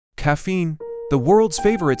caffeine, the world's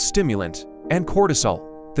favorite stimulant, and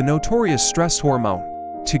cortisol, the notorious stress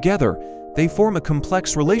hormone. Together, they form a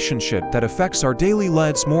complex relationship that affects our daily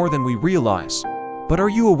lives more than we realize. But are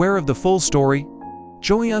you aware of the full story?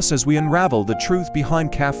 Join us as we unravel the truth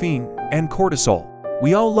behind caffeine and cortisol.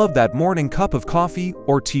 We all love that morning cup of coffee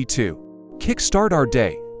or tea to kickstart our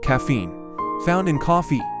day. Caffeine, found in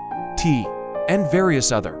coffee, tea, and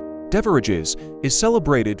various other beverages, is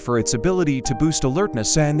celebrated for its ability to boost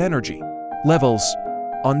alertness and energy levels.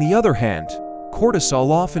 On the other hand, cortisol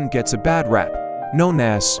often gets a bad rap. Known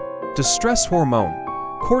as the stress hormone,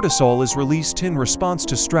 cortisol is released in response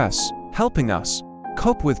to stress, helping us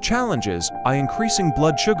cope with challenges by increasing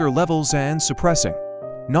blood sugar levels and suppressing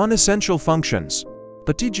non-essential functions.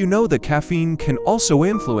 But did you know that caffeine can also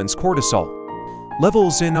influence cortisol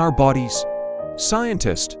levels in our bodies?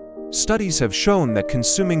 Studies have shown that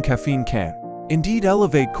consuming caffeine can indeed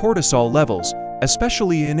elevate cortisol levels,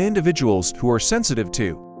 especially in individuals who are sensitive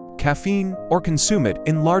to caffeine or consume it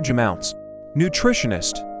in large amounts.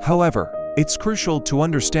 Nutritionist, however, it's crucial to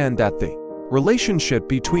understand that the relationship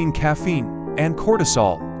between caffeine and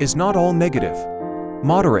cortisol is not all negative.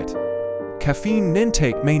 Moderate caffeine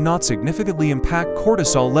intake may not significantly impact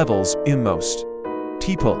cortisol levels in most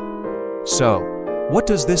people. So, what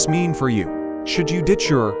does this mean for you? Should you ditch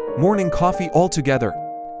your morning coffee altogether?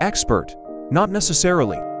 Expert, not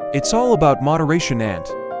necessarily. It's all about moderation and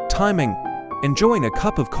timing. Enjoying a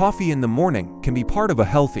cup of coffee in the morning can be part of a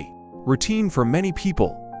healthy routine for many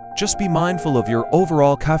people. Just be mindful of your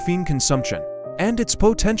overall caffeine consumption and its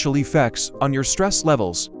potential effects on your stress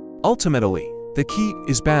levels. Ultimately, the key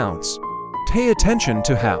is balance. Pay attention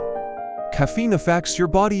to how caffeine affects your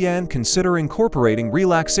body and consider incorporating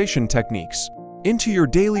relaxation techniques into your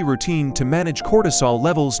daily routine to manage cortisol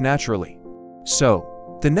levels naturally.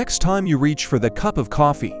 So, the next time you reach for the cup of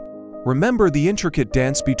coffee, remember the intricate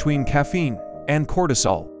dance between caffeine and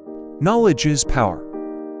cortisol. Knowledge is power.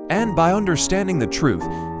 And by understanding the truth,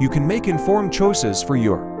 you can make informed choices for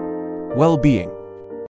your well-being.